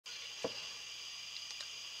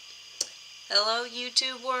Hello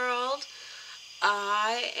YouTube world.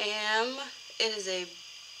 It is a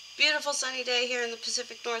beautiful sunny day here in the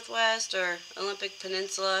Pacific Northwest, or Olympic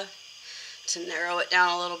Peninsula, to narrow it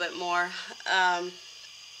down a little bit more.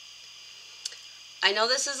 I know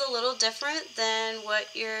this is a little different than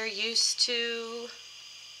what you're used to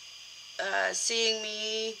seeing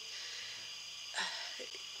me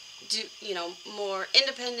do, more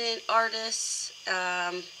independent artists.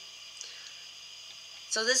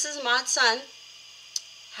 So this is MODSUN,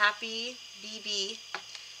 Happy BB,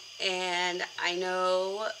 and I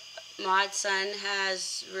know MODSUN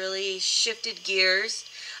has really shifted gears.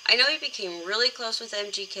 I know he became really close with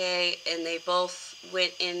MGK, and they both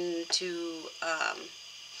went into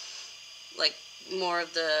like more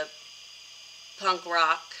of the punk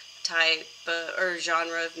rock type or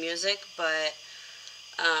genre of music, but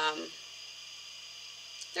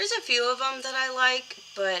there's a few of them that I like,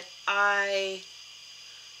 but I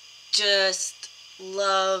just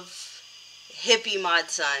love hippie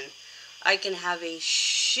MODSUN. I can have a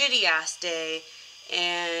shitty ass day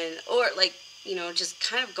or just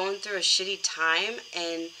kind of going through a shitty time,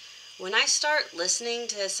 and when I start listening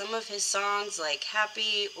to some of his songs like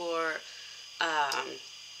Happy or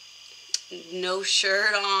No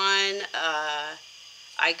Shirt On,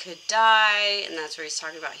 I Could Die, and that's where he's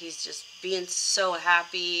talking about he's just being so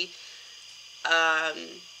happy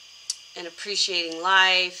and appreciating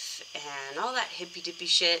life and all that hippy dippy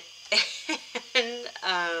shit. And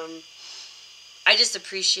I just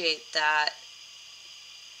appreciate that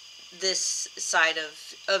this side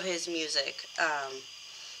of his music.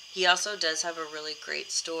 He also does have a really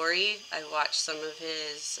great story. I watched some of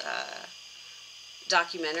his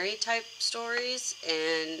documentary type stories,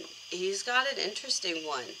 and he's got an interesting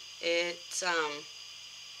one. It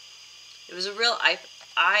was a real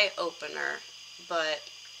eye opener, but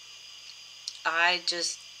I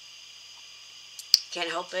just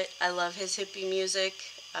can't help it. I love his hippie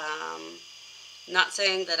music. Not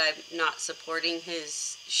saying that I'm not supporting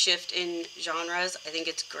his shift in genres. I think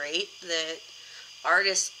it's great that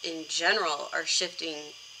artists in general are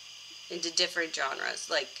shifting into different genres.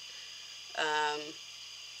 Like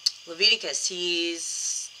Leviticus,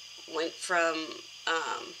 he's went from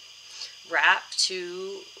rap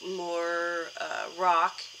to more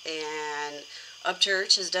rock, and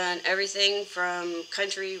Upchurch has done everything from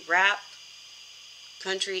country and rap,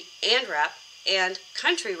 and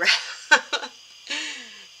country rap,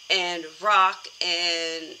 and rock,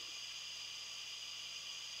 and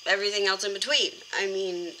everything else in between. I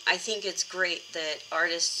mean, I think it's great that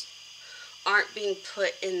artists aren't being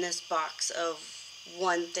put in this box of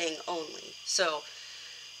one thing only. So,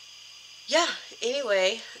 yeah,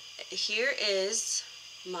 anyway, here is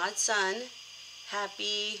MODSUN,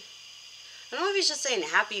 Happy, I don't know if he's just saying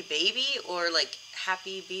Happy Baby or like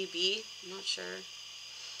Happy BB, I'm not sure.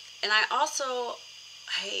 And I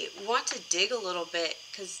want to dig a little bit,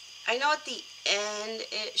 because I know at the end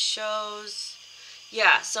it shows,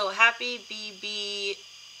 yeah, so Happy BB,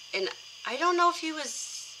 and I don't know if he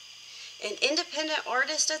was an independent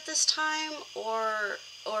artist at this time or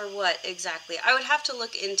what exactly. I would have to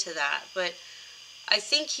look into that, but I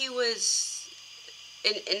think he was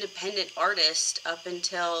an independent artist up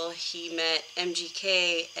until he met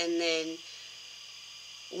MGK, and then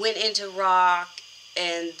went into rock,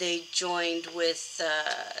 and they joined with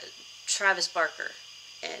Travis Barker,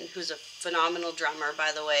 and who's a phenomenal drummer,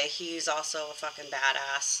 by the way. He's also a fucking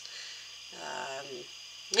badass.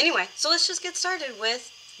 Anyway, so let's just get started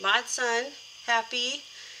with MODSUN, Happy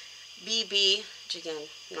BB, which again,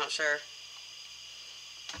 I'm not sure.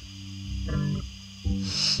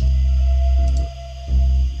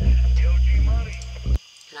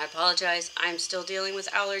 And I apologize, I'm still dealing with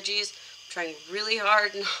allergies. I'm trying really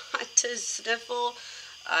hard not to sniffle.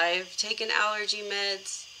 I've taken allergy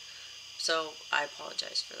meds, so I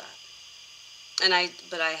apologize for that.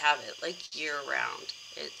 But I have it like year round.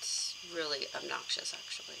 It's really obnoxious,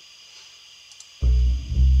 actually.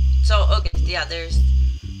 So, okay, yeah,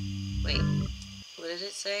 wait, what did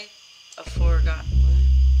it say? A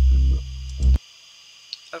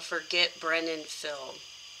Forget Brennan film.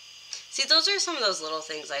 See, those are some of those little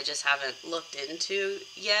things I just haven't looked into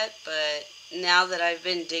yet, but now that I've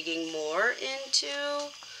been digging more into,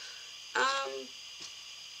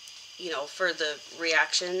 for the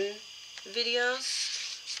reaction videos,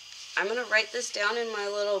 I'm going to write this down in my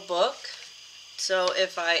little book. So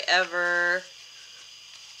if I ever,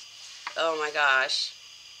 oh my gosh,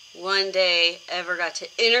 one day ever got to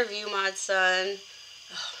interview MODSUN,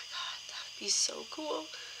 oh my god, that would be so cool.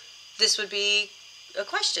 This would be a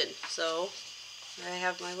question. So I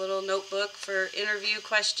have my little notebook for interview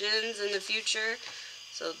questions in the future.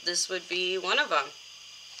 So this would be one of them.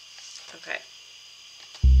 Okay.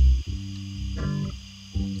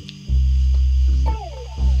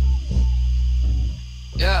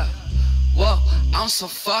 Yeah, whoa, I'm so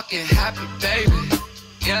fucking happy, baby.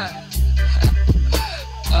 Yeah,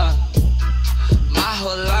 my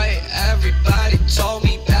whole life, everybody told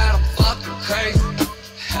me that I'm fucking crazy.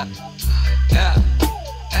 Yeah,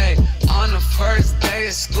 hey, on the first day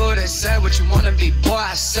of school, they said, what you wanna be? Boy,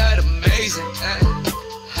 I said amazing. Hey.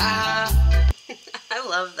 I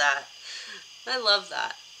love that. I love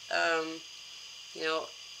that. You know,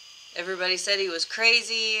 everybody said he was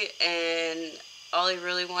crazy, and all he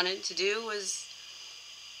really wanted to do was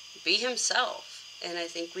be himself. And I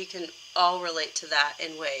think we can all relate to that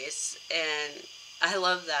in ways. And I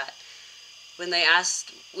love that. When they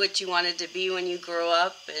asked what you wanted to be when you grow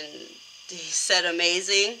up, and he said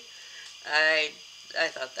amazing, I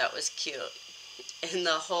thought that was cute. And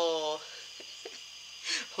the whole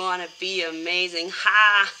want to be amazing,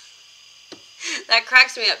 ha! That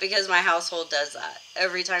cracks me up because my household does that.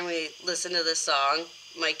 Every time we listen to this song,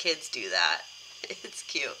 my kids do that. It's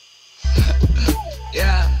cute.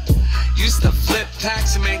 Yeah, used to flip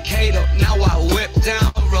packs in Mankato. Now I whip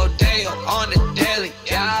down Rodeo on the daily.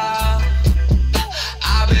 Yeah,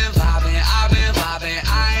 I've been vibing.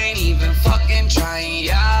 I ain't even fucking trying.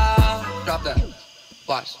 Yeah, drop that.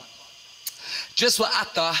 Watch. Just what I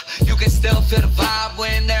thought. You can still feel the vibe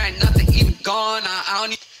when there ain't nothing even gone. I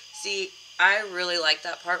don't even... See, I really like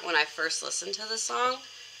that part when I first listened to the song.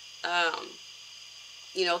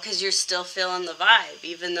 You know, because you're still feeling the vibe.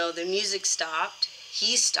 Even though the music stopped,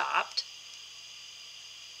 he stopped.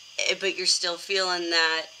 But you're still feeling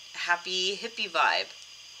that happy hippie vibe.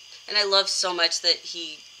 And I love so much that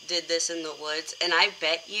he did this in the woods. And I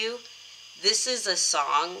bet you this is a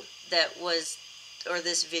song that was, or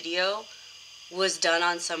this video was done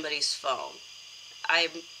on somebody's phone. And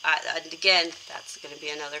again, that's going to be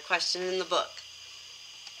another question in the book.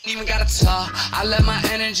 Even gotta talk, I let my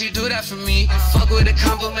energy do that for me. Fuck with a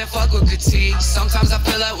compliment, fuck with critique. Sometimes I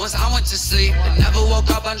feel like once I went to sleep and never woke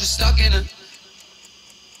up, I'm just stuck in a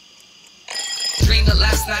dream that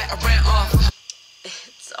last night I ran off.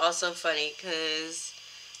 It's also funny because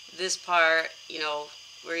this part, you know,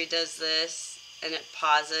 where he does this and it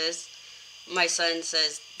pauses, my son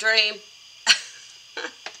says, dream.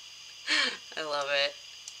 I love it.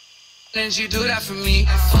 Energy do that for me.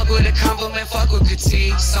 Fuck with a compliment, fuck with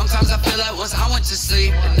critique. Sometimes I feel like once I went to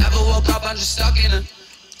sleep and never woke up, I'm just stuck in a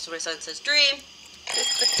So my son says, dream.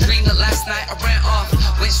 dream that last night I ran off.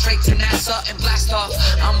 Went straight to NASA and blast off.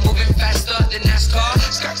 I'm moving faster than NASCAR.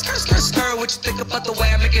 Skirt. What you think about the way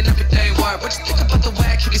I'm making everything work? What you think about the way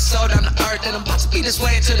I keep it so down to earth? And I'm about to be this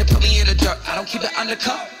way until they put me in the dirt. I don't keep it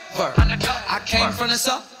undercover. I came from the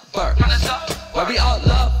suburbs where we all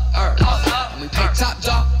love earth. And we pay top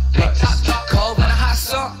dog. Cold in a hot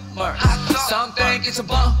summer. Some think it's a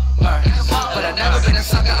bummer, but I've never been a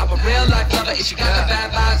sucker. I'm a real life lover. If you got the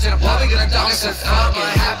bad vibes, then I'm probably gonna dog. So fucking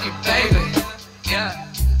happy, baby. Yeah.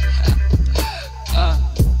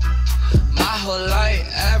 My whole life,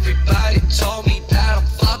 everybody told me that I'm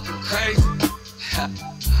fucking crazy.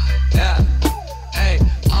 Yeah. Hey,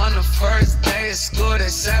 on the first day of school, they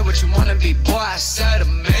said, what you wanna be? Boy, I said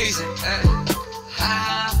amazing.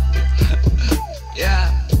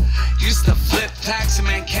 Yeah. Used to flip packs in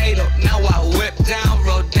Mankato. Now I whip down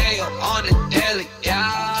Rodeo on the daily.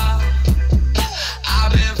 Yeah,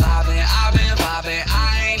 I've been vibing.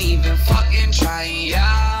 I ain't even fucking trying.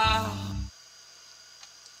 Yeah.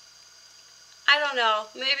 I don't know.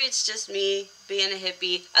 Maybe it's just me being a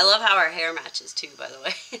hippie. I love how our hair matches too, by the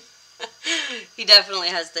way. He definitely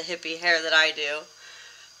has the hippie hair that I do.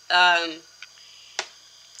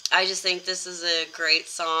 I just think this is a great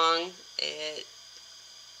song. It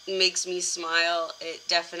makes me smile. It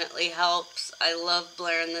definitely helps. I love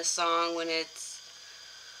blaring this song when it's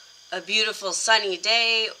a beautiful sunny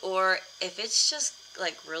day, or if it's just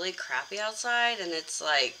like really crappy outside and it's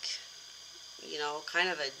like, you know, kind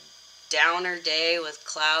of a downer day with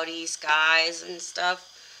cloudy skies and stuff.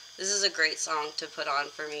 This is a great song to put on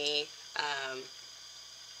for me.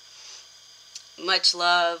 Much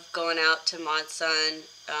love going out to MODSUN.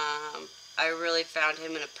 I really found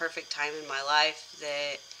him in a perfect time in my life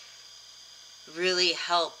that really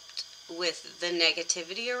helped with the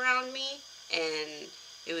negativity around me, and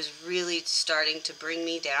it was really starting to bring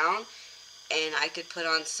me down, and I could put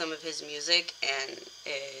on some of his music and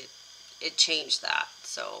it changed that.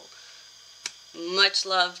 So much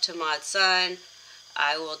love to MODSUN.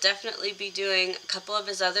 I will definitely be doing a couple of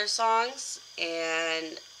his other songs,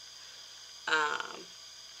 and I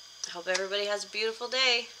hope everybody has a beautiful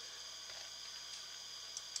day.